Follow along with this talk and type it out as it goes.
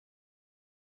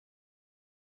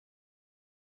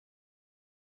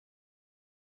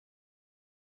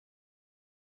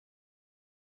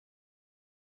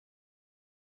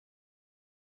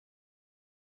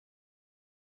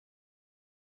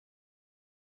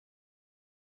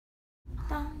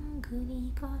どんぐ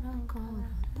りゴロゴロ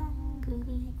どんぐ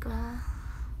りゴロ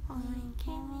お池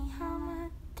にはまっ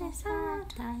てさあ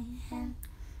大変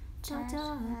ジョジ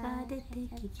ョが出て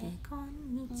きてこ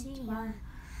んにちは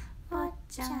おっ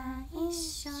ちゃん一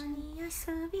緒に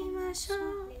遊びましょう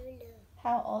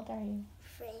How old are you?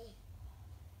 3.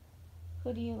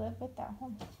 Who do you live with at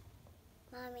home?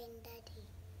 Mom and Daddy.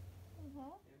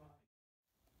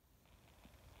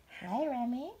 Hi,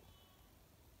 Remy.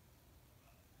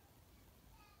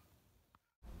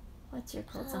 What's your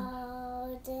cold song?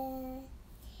 Golden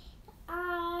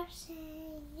are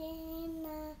saying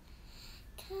a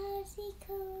cozy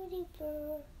cozy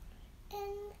burr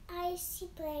an icy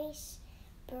place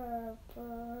burr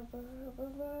burr burr burr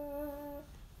burr.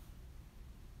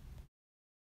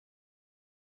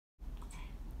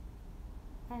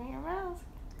 Run your mouth.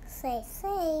 Stay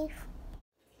safe.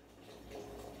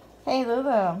 Hey,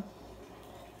 Lulu.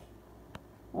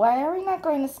 Why are we not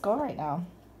going to school right now?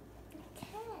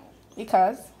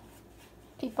 Because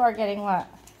people are getting what?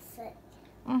 Sick.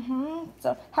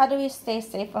 So how do we stay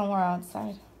safe when we're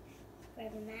outside? Wear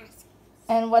the mask.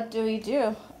 And what do we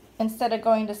do instead of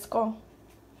going to school?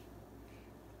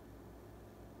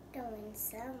 Going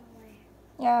somewhere.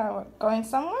 Yeah, we're going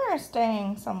somewhere or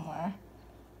staying somewhere?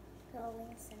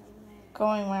 Going somewhere.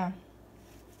 Going where?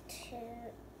 To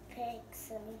pick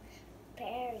some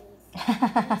berries.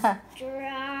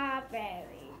 Strawberries.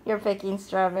 You're picking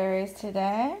strawberries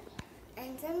today?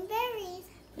 And some berries.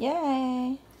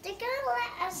 Yay! They're gonna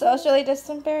let us Socially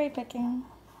distant berry picking.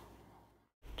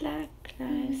 Black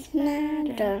Lives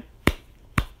Matter.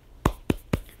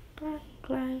 Black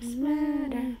Lives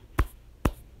Matter.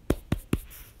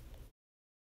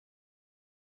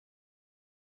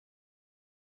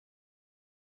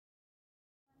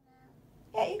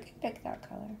 Yeah, you can pick that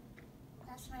color.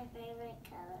 That's my favorite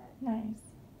color. Nice.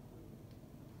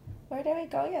 Where did we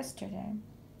go yesterday?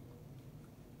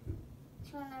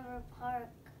 To another park.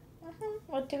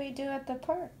 What did we do at the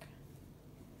park?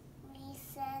 We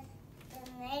said the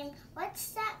name.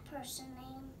 What's that person's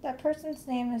name? That person's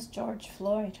name is George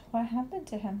Floyd. What happened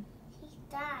to him? He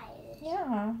died.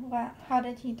 Yeah. How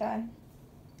did he die?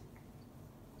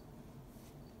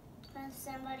 From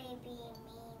somebody being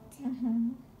mean to Mm-hmm.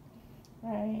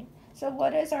 Right. So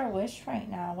what is our wish right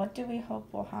now? What do we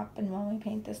hope will happen when we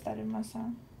paint this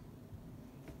Daruma-san?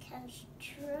 comes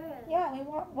true. Yeah,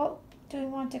 what do we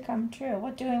want to come true?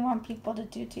 What do we want people to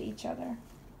do to each other?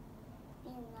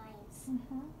 Be nice.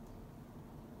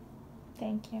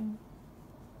 Thank you.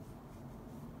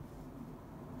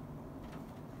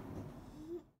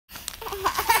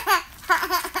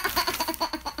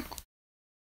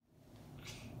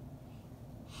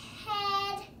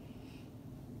 Head,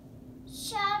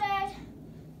 shoulders,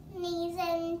 knees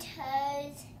and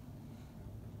toes,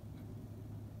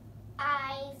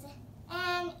 eyes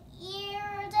and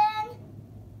ears and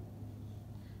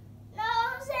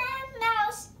nose and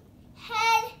mouth,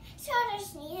 head,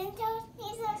 shoulders, knees and toes,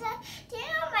 knees and toes. Do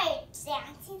my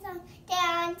dancing song,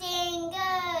 dancing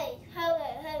good. Ho ho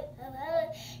ho ho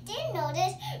ho. Do you know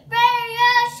this?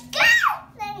 Let's go.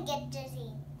 Let me get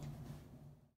dizzy.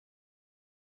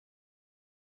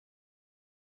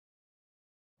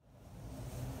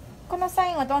 This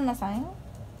sign is what sign?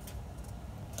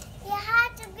 You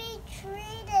have to be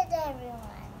treated, everyone.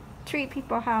 Treat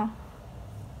people how?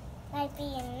 Like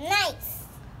being nice.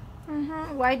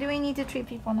 Why do we need to treat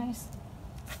people nice?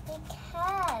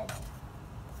 Because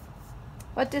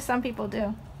What do some people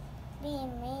do?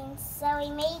 being mean, so we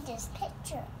made this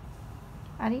picture.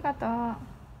 ありがとう。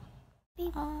大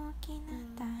きな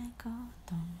太鼓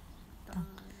トントン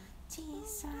小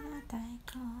さな太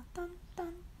鼓トントン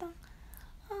トン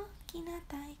大きな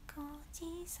太鼓小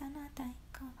さな太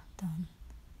鼓トン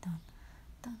トン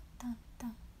トントント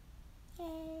ンイエ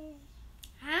ーイ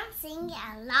I'm singing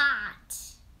a lot.